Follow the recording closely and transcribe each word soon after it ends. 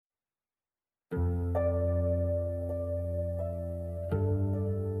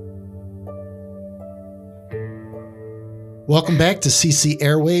Welcome back to CC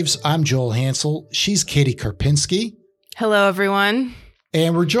Airwaves. I'm Joel Hansel. She's Katie Karpinski. Hello, everyone.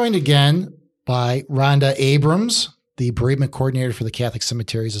 And we're joined again by Rhonda Abrams, the bereavement coordinator for the Catholic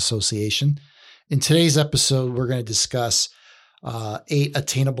Cemeteries Association. In today's episode, we're going to discuss 8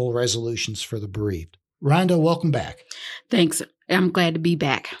 attainable resolutions for the bereaved. Rhonda, welcome back. Thanks. I'm glad to be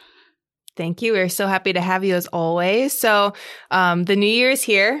back. Thank you. We're so happy to have you as always. So the new year is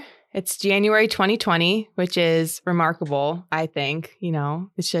here. It's January 2020, which is remarkable, I think. You know,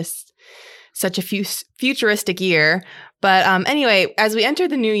 it's just such a futuristic year. But anyway, as we enter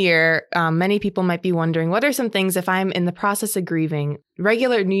the new year, many people might be wondering, what are some things, if I'm in the process of grieving,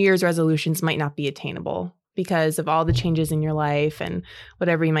 regular New Year's resolutions might not be attainable because of all the changes in your life and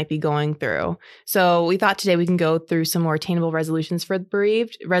whatever you might be going through. So we thought today we can go through some more attainable resolutions for the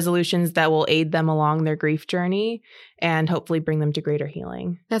bereaved, resolutions that will aid them along their grief journey and hopefully bring them to greater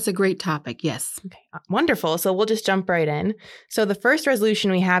healing. That's a great topic. Yes. Okay, wonderful. So we'll just jump right in. So the first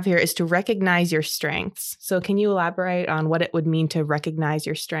resolution we have here is to recognize your strengths. So can you elaborate on what it would mean to recognize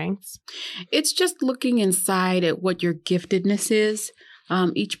your strengths? It's just looking inside at what your giftedness is.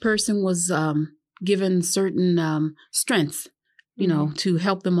 Each person was given certain strengths, to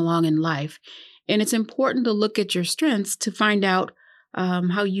help them along in life. And it's important to look at your strengths to find out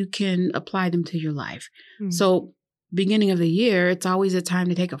how you can apply them to your life. Mm-hmm. So beginning of the year, it's always a time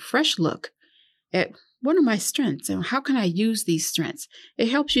to take a fresh look at what are my strengths and how can I use these strengths? It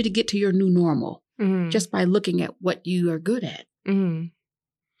helps you to get to your new normal just by looking at what you are good at. Mm-hmm.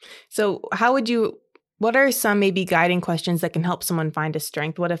 So what are some maybe guiding questions that can help someone find a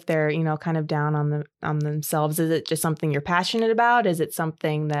strength? What if they're, kind of down on themselves? Is it just something you're passionate about? Is it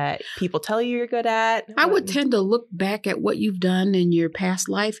something that people tell you you're good at? I would tend to look back at what you've done in your past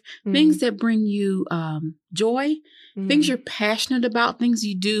life, things that bring you joy, things you're passionate about, things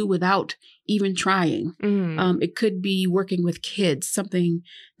you do without even trying. It could be working with kids, something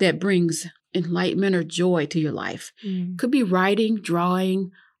that brings enlightenment or joy to your life. Could be writing,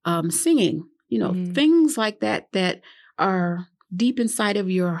 drawing, singing. Things like that are deep inside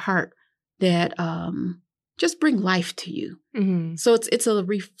of your heart that just bring life to you. So it's a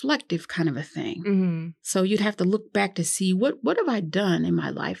reflective kind of a thing. So you'd have to look back to see what have I done in my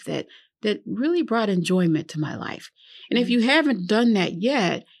life that really brought enjoyment to my life. And if you haven't done that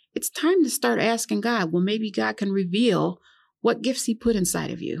yet, it's time to start asking God, well, maybe God can reveal what gifts he put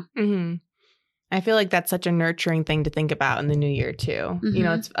inside of you. I feel like that's such a nurturing thing to think about in the new year, too.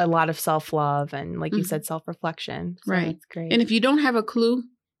 It's a lot of self-love and, like you said, self-reflection. So right. That's great. And if you don't have a clue,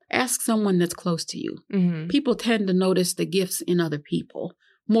 ask someone that's close to you. People tend to notice the gifts in other people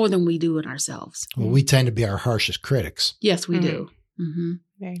more than we do in ourselves. Well, we tend to be our harshest critics. Yes, we do.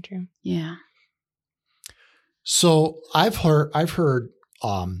 Very true. Yeah. So I've heard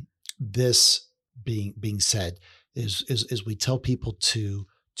this being said is we tell people to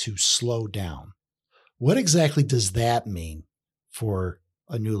slow down. What exactly does that mean for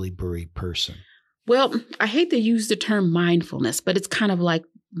a newly bereaved person? Well, I hate to use the term mindfulness, but it's kind of like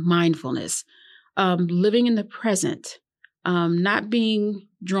mindfulness. Living in the present, not being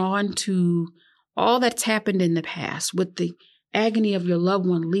drawn to all that's happened in the past with the agony of your loved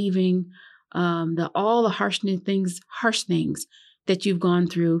one leaving, all the harsh things that you've gone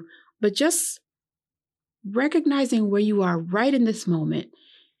through, but just recognizing where you are right in this moment,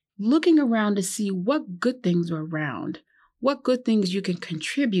 looking around to see what good things are around, what good things you can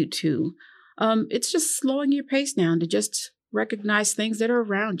contribute to. It's just slowing your pace down to just recognize things that are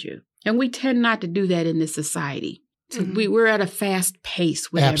around you. And we tend not to do that in this society. So we're at a fast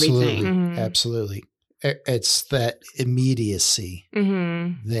pace with everything. Absolutely. It's that immediacy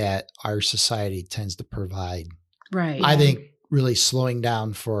that our society tends to provide. Right. I think really slowing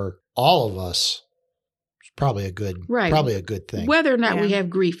down for all of us probably a good thing. Whether or not we have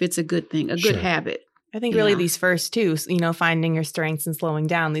grief, it's a good thing, a good habit. I think really these first two, finding your strengths and slowing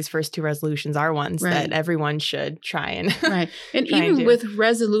down, these first two resolutions are ones that everyone should try and right. And even with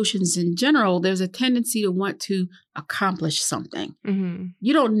resolutions in general, there's a tendency to want to accomplish something.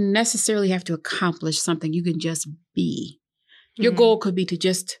 You don't necessarily have to accomplish something. You can just be. Your goal could be to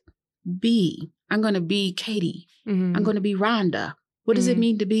just be. I'm going to be Katie. I'm going to be Rhonda. What does it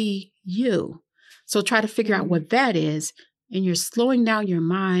mean to be you? So try to figure out what that is, and you're slowing down your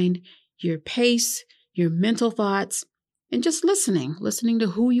mind, your pace, your mental thoughts, and just listening to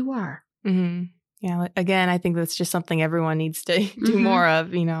who you are. Yeah. Again, I think that's just something everyone needs to do more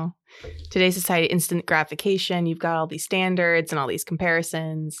of, Today's society, instant gratification, you've got all these standards and all these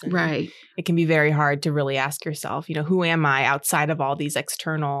comparisons. And right. It can be very hard to really ask yourself, who am I outside of all these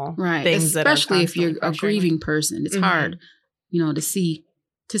external things that are especially if you're a grieving person. It's hard,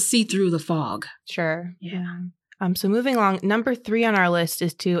 to see through the fog. Sure. Yeah. So moving along, number 3 on our list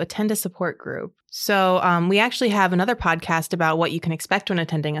is to attend a support group. So we actually have another podcast about what you can expect when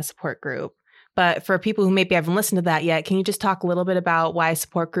attending a support group. But for people who maybe haven't listened to that yet, can you just talk a little bit about why a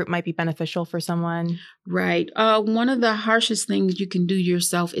support group might be beneficial for someone? Right. One of the harshest things you can do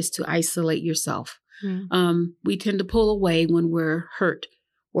yourself is to isolate yourself. We tend to pull away when we're hurt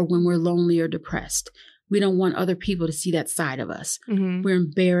or when we're lonely or depressed. We don't want other people to see that side of us. We're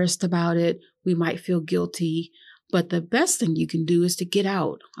embarrassed about it. We might feel guilty. But the best thing you can do is to get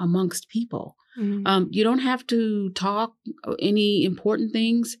out amongst people. You don't have to talk any important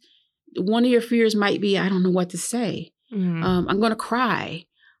things. One of your fears might be, I don't know what to say. I'm going to cry.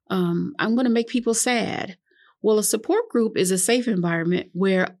 I'm going to make people sad. Well, a support group is a safe environment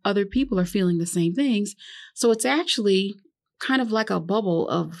where other people are feeling the same things. So it's actually kind of like a bubble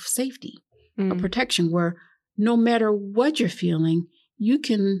of safety, a protection where no matter what you're feeling, you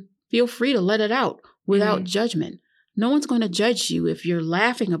can feel free to let it out without judgment. No one's going to judge you if you're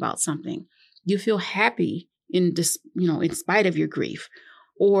laughing about something. You feel happy in spite of your grief.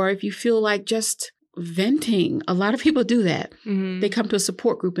 Or if you feel like just venting. A lot of people do that. They come to a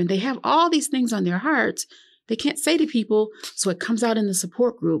support group and they have all these things on their hearts they can't say to people. So it comes out in the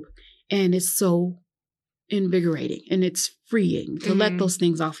support group and it's so invigorating and it's freeing to let those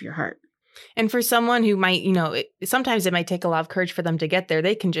things off your heart. And for someone who might, sometimes it might take a lot of courage for them to get there.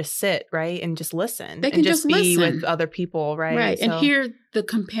 They can just sit, right, and just listen. They can just be listen with other people, right? Right, and hear the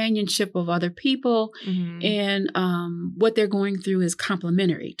companionship of other people, and what they're going through is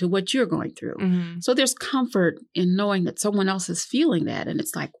complementary to what you're going through. So there's comfort in knowing that someone else is feeling that, and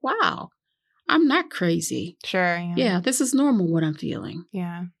it's like, wow, I'm not crazy. Sure. Yeah, this is normal what I'm feeling.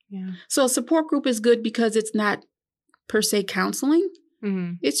 Yeah. So a support group is good because it's not per se counseling.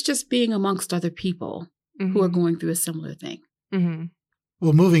 It's just being amongst other people who are going through a similar thing.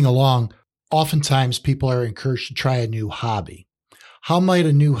 Well, moving along, oftentimes people are encouraged to try a new hobby. How might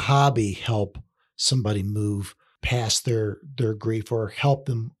a new hobby help somebody move past their grief or help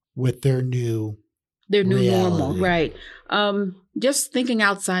them with their new normal? Right. Just thinking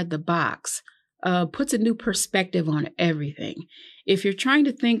outside the box puts a new perspective on everything. If you're trying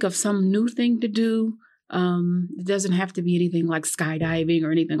to think of some new thing to do, it doesn't have to be anything like skydiving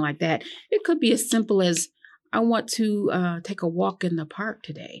or anything like that. It could be as simple as, I want to take a walk in the park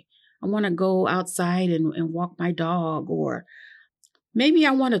today. I want to go outside and walk my dog. Or maybe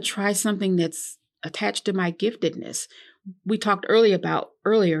I want to try something that's attached to my giftedness. We talked earlier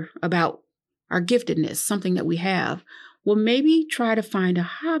about our giftedness, something that we have. Well, maybe try to find a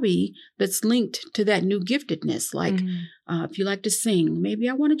hobby that's linked to that new giftedness. Like if you like to sing, maybe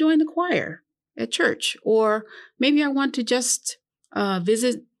I want to join the choir at church, or maybe I want to just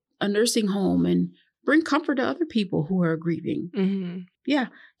visit a nursing home and bring comfort to other people who are grieving. Yeah,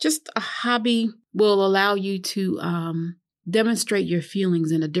 just a hobby will allow you to demonstrate your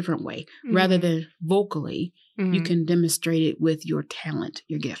feelings in a different way. Rather than vocally, you can demonstrate it with your talent,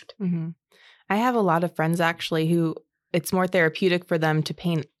 your gift. I have a lot of friends actually who it's more therapeutic for them to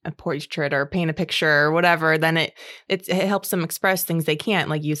paint a portrait or paint a picture or whatever. Then it helps them express things they can't,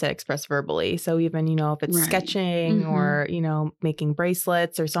 like you said, express verbally. So even, if it's sketching or, making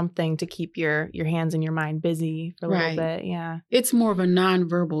bracelets or something to keep your hands and your mind busy for a little bit. Yeah. It's more of a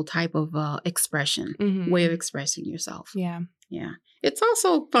nonverbal type of expression, way of expressing yourself. Yeah. Yeah. It's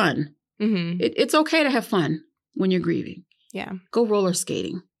also fun. It's okay to have fun when you're grieving. Yeah. Go roller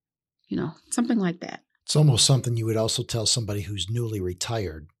skating, something like that. It's almost something you would also tell somebody who's newly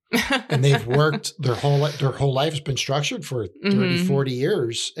retired and they've worked their whole life has been structured for 30, 40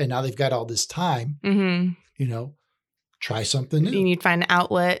 years. And now they've got all this time, try something new. You need to find an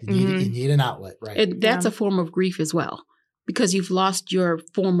outlet. You need an outlet, right? That's a form of grief as well, because you've lost your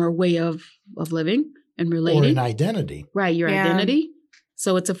former way of living and relating. Or an identity. Right, your identity.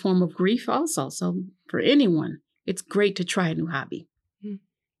 So it's a form of grief also. So for anyone, it's great to try a new hobby.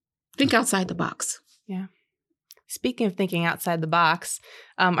 Think outside the box. Yeah. Speaking of thinking outside the box,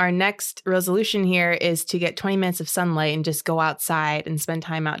 our next resolution here is to get 20 minutes of sunlight and just go outside and spend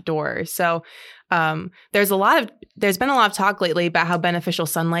time outdoors. So there's been a lot of talk lately about how beneficial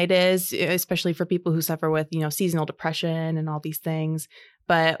sunlight is, especially for people who suffer with, seasonal depression and all these things.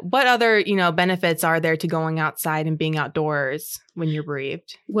 But what other, benefits are there to going outside and being outdoors when you're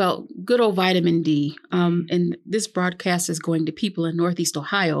bereaved? Well, good old vitamin D. And this broadcast is going to people in Northeast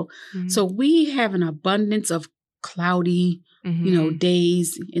Ohio. So we have an abundance of cloudy,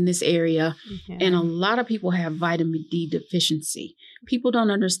 days in this area. And a lot of people have vitamin D deficiency. People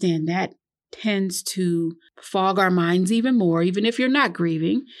don't understand that tends to fog our minds even more, even if you're not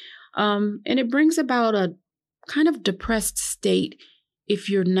grieving. And it brings about a kind of depressed state if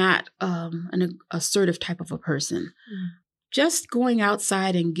you're not an assertive type of a person. Just going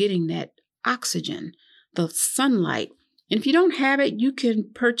outside and getting that oxygen, the sunlight. And if you don't have it, you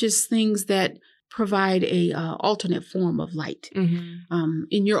can purchase things that provide a alternate form of light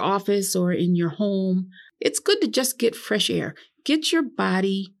in your office or in your home. It's good to just get fresh air. Get your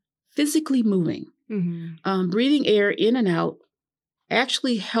body physically moving. Breathing air in and out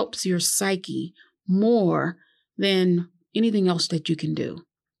actually helps your psyche more than anything else that you can do.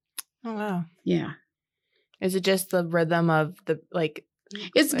 Oh, wow. Yeah. Is it just the rhythm of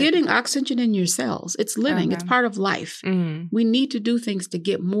it's getting oxygen in your cells. It's living. Okay. It's part of life. We need to do things to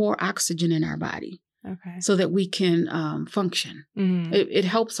get more oxygen in our body so that we can function. It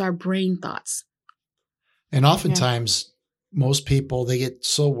helps our brain thoughts. And oftentimes, most people, they get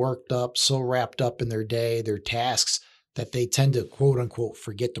so worked up, so wrapped up in their day, their tasks, that they tend to, quote unquote,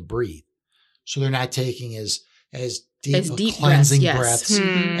 forget to breathe. So they're not taking as deep cleansing breaths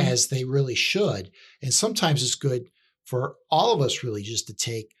as they really should. And sometimes it's good for all of us really just to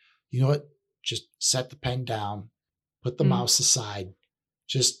take, you know what, just set the pen down, put the mouse aside,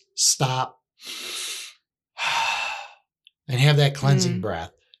 just stop and have that cleansing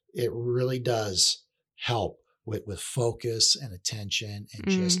breath. It really does help with focus and attention and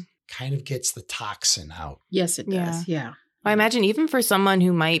just kind of gets the toxin out. Yes, it does. Yeah. I imagine even for someone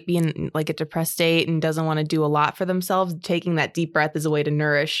who might be in like a depressed state and doesn't want to do a lot for themselves, taking that deep breath is a way to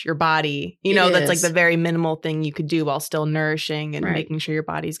nourish your body. You know, that's like the very minimal thing you could do while still nourishing and making sure your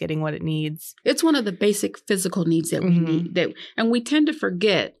body's getting what it needs. It's one of the basic physical needs that we need. And we tend to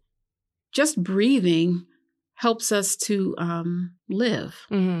forget just breathing helps us to live.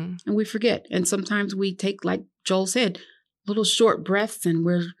 And we forget. And sometimes we take, like Joel said, little short breaths and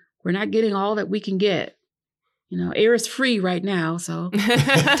we're not getting all that we can get. You know, air is free right now, so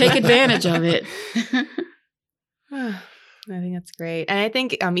take advantage of it. I think that's great. And I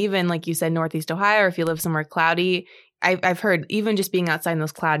think even like you said, Northeast Ohio, or if you live somewhere cloudy, I've heard even just being outside in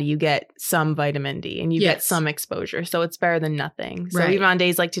those cloudy, you get some vitamin D and you get some exposure. So it's better than nothing. So even on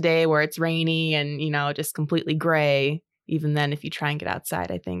days like today where it's rainy and, you know, just completely gray, even then, if you try and get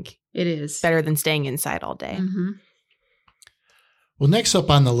outside, I think it is better than staying inside all day. Well, next up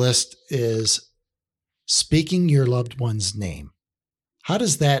on the list is speaking your loved one's name. How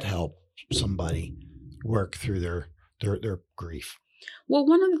does that help somebody work through their grief? Well,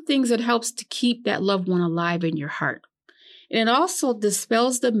 one of the things that helps to keep that loved one alive in your heart. And it also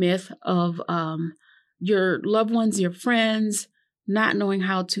dispels the myth of your loved ones, your friends, not knowing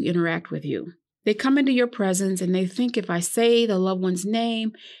how to interact with you. They come into your presence and they think if I say the loved one's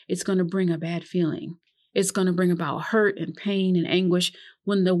name, it's going to bring a bad feeling. It's going to bring about hurt and pain and anguish,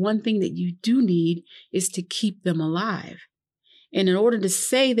 when the one thing that you do need is to keep them alive. And in order to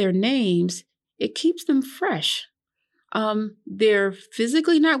say their names, it keeps them fresh. They're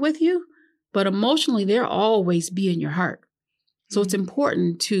physically not with you, but emotionally, they'll always be in your heart. So it's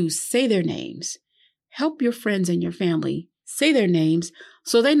important to say their names. Help your friends and your family say their names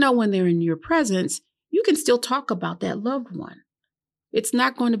so they know when they're in your presence, you can still talk about that loved one. It's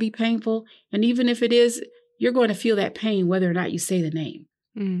not going to be painful. And even if it is, you're going to feel that pain whether or not you say the name.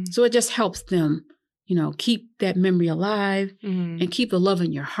 So it just helps them, you know, keep that memory alive and keep the love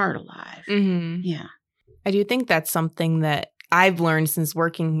in your heart alive. Yeah. I do think that's something that I've learned since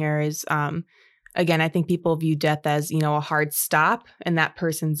working here is, again, I think people view death as, you know, a hard stop and that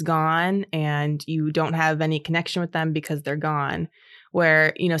person's gone and you don't have any connection with them because they're gone.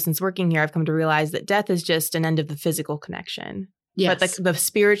 Where, you know, since working here, I've come to realize that death is just an end of the physical connection. Yes. But the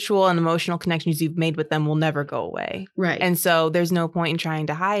spiritual and emotional connections you've made with them will never go away. Right. And so there's no point in trying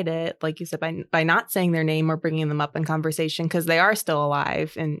to hide it, like you said, by not saying their name or bringing them up in conversation, because they are still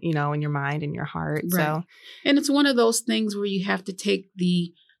alive and, you know, in your mind and your heart. Right. So, and it's one of those things where you have to take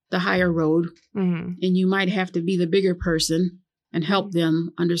the higher road and you might have to be the bigger person and help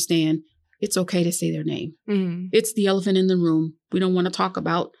them understand it's okay to say their name. It's the elephant in the room. We don't want to talk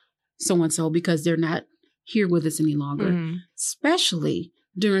about so-and-so because they're not here with us any longer, especially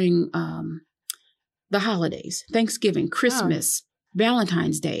during the holidays, Thanksgiving, Christmas,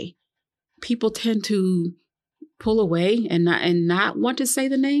 Valentine's Day. People tend to pull away and not want to say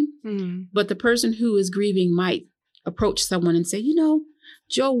the name, but the person who is grieving might approach someone and say, you know,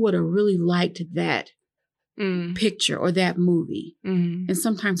 Joe would have really liked that picture or that movie. And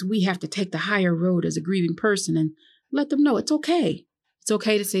sometimes we have to take the higher road as a grieving person and let them know it's okay. It's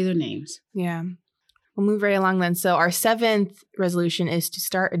okay to say their names. Yeah. We'll move right along then. So our 7th resolution is to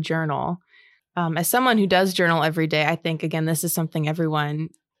start a journal. As someone who does journal every day, I think, again, this is something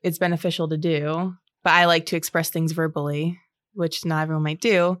it's beneficial to do. But I like to express things verbally, which not everyone might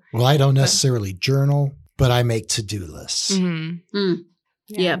do. Well, I don't necessarily journal, but I make to-do lists.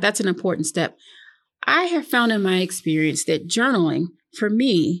 Yeah, that's an important step. I have found in my experience that journaling for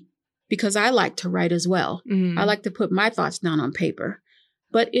me, because I like to write as well, I like to put my thoughts down on paper.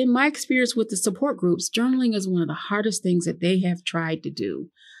 But in my experience with the support groups, journaling is one of the hardest things that they have tried to do.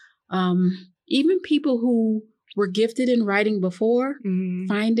 Even people who were gifted in writing before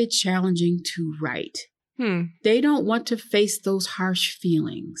find it challenging to write. They don't want to face those harsh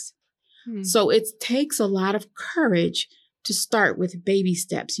feelings. So it takes a lot of courage to start with baby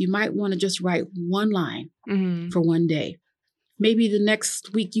steps. You might want to just write one line for one day. Maybe the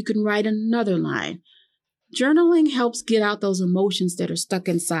next week you can write another line. Journaling helps get out those emotions that are stuck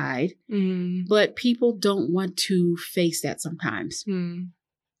inside, but people don't want to face that sometimes.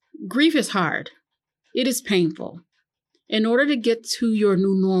 Grief is hard. It is painful. In order to get to your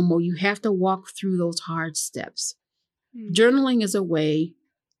new normal, you have to walk through those hard steps. Journaling is a way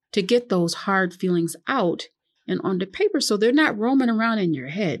to get those hard feelings out and onto paper so they're not roaming around in your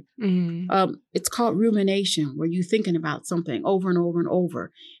head. It's called rumination, where you're thinking about something over and over and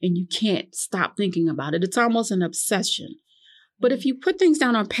over, and you can't stop thinking about it. It's almost an obsession. But if you put things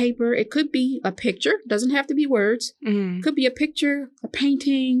down on paper, it could be a picture, doesn't have to be words. It could be a picture, a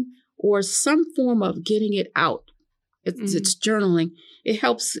painting, or some form of getting it out. It's journaling. It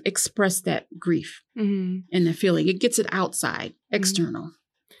helps express that grief and the feeling. It gets it outside, external.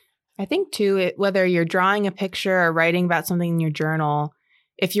 I think too, whether you're drawing a picture or writing about something in your journal,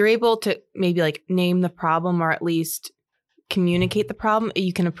 if you're able to maybe like name the problem or at least communicate the problem,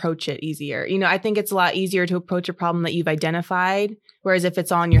 you can approach it easier. I think it's a lot easier to approach a problem that you've identified. Whereas if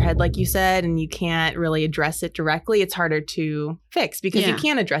it's all in your head, like you said, and you can't really address it directly, it's harder to fix because you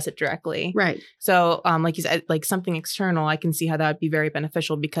can't address it directly. Right. So like you said, like something external, I can see how that would be very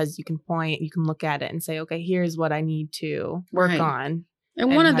beneficial because you can point, you can look at it and say, okay, here's what I need to work on.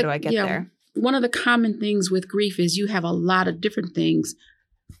 And how do I get there? One of the common things with grief is you have a lot of different things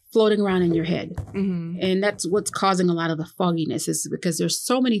floating around in your head. And that's what's causing a lot of the fogginess, is because there's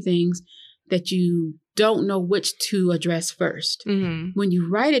so many things that you don't know which to address first. When you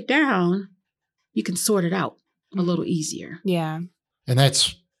write it down, you can sort it out a little easier. Yeah. And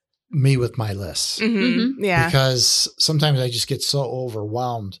that's me with my lists. Yeah. Because sometimes I just get so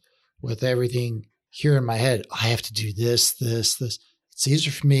overwhelmed with everything here in my head. I have to do this. It's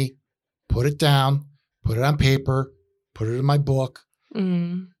easier for me. Put it down, put it on paper, put it in my book.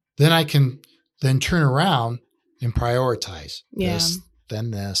 Then I can then turn around and prioritize this,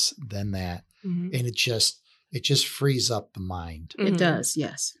 then that. And it just frees up the mind. It does,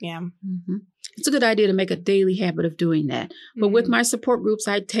 yes. Yeah. It's a good idea to make a daily habit of doing that. But with my support groups,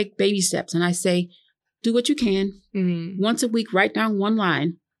 I take baby steps and I say, do what you can. Once a week, write down one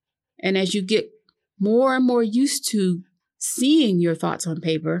line. And as you get more and more used to seeing your thoughts on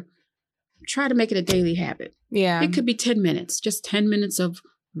paper, try to make it a daily habit. Yeah. It could be 10 minutes, just 10 minutes of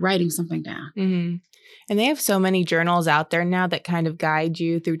writing something down. And they have so many journals out there now that kind of guide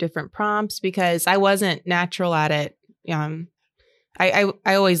you through different prompts, because I wasn't natural at it. I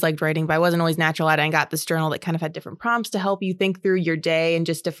always liked writing, but I wasn't always natural at it. I got this journal that kind of had different prompts to help you think through your day and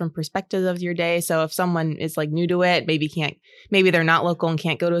just different perspectives of your day. So if someone is like new to it, maybe they're not local and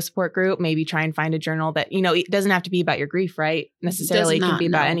can't go to a support group, maybe try and find a journal that, it doesn't have to be about your grief, right? Necessarily. It can be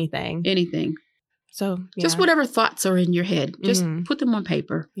about anything. So just whatever thoughts are in your head, just put them on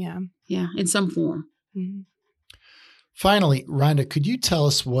paper. Yeah. Yeah. In some form. Finally, Rhonda, could you tell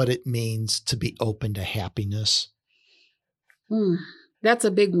us what it means to be open to happiness? That's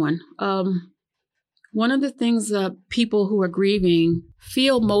a big one. One of the things people who are grieving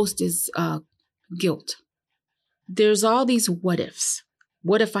feel most is guilt. There's all these what ifs.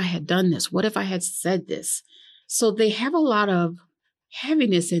 What if I had done this? What if I had said this? So they have a lot of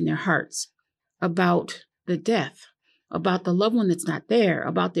heaviness in their hearts about the death, about the loved one that's not there,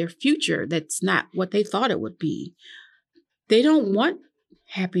 about their future that's not what they thought it would be. They don't want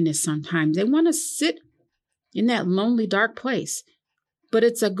happiness sometimes. They want to sit in that lonely, dark place. But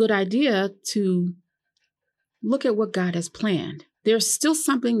it's a good idea to look at what God has planned. There's still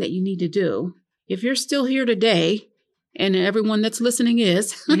something that you need to do. If you're still here today, and everyone that's listening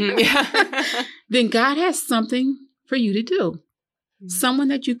is, then God has something for you to do. Someone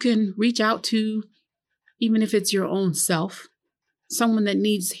that you can reach out to, even if it's your own self, someone that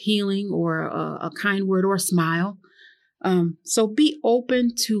needs healing or a kind word or a smile. So be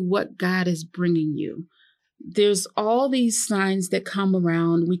open to what God is bringing you. There's all these signs that come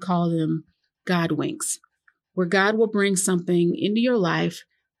around. We call them God winks, where God will bring something into your life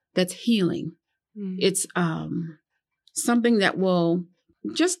that's healing. It's something that will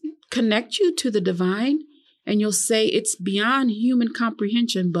just connect you to the divine. And you'll say it's beyond human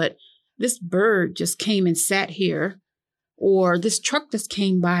comprehension, but this bird just came and sat here, or this truck just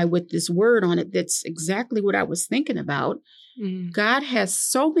came by with this word on it that's exactly what I was thinking about. God has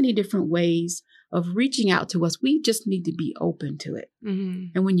so many different ways of reaching out to us. We just need to be open to it.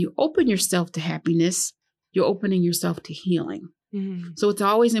 And when you open yourself to happiness, you're opening yourself to healing. So it's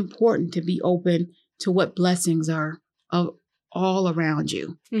always important to be open to what blessings are all around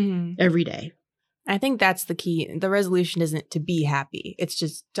you every day. I think that's the key. The resolution isn't to be happy. It's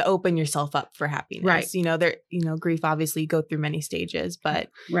just to open yourself up for happiness. Right. Grief, obviously you go through many stages, but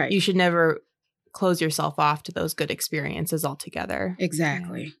right. you should never close yourself off to those good experiences altogether.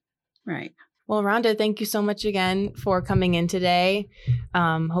 Exactly. Yeah. Right. Well, Rhonda, thank you so much again for coming in today.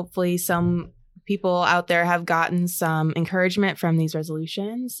 Hopefully some people out there have gotten some encouragement from these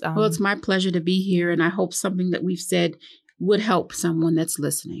resolutions. Well, it's my pleasure to be here, and I hope something that we've said would help someone that's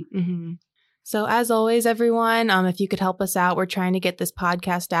listening. So as always, everyone, if you could help us out, we're trying to get this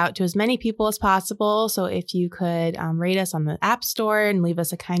podcast out to as many people as possible. So if you could rate us on the App Store and leave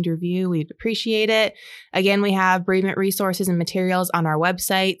us a kind review, we'd appreciate it. Again, we have bereavement resources and materials on our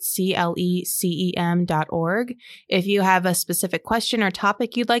website, clecem.org. If you have a specific question or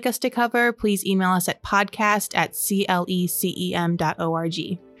topic you'd like us to cover, please email us at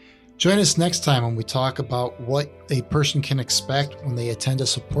podcast@clecem.org. Join us next time when we talk about what a person can expect when they attend a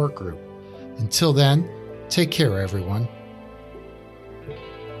support group. Until then, take care, everyone.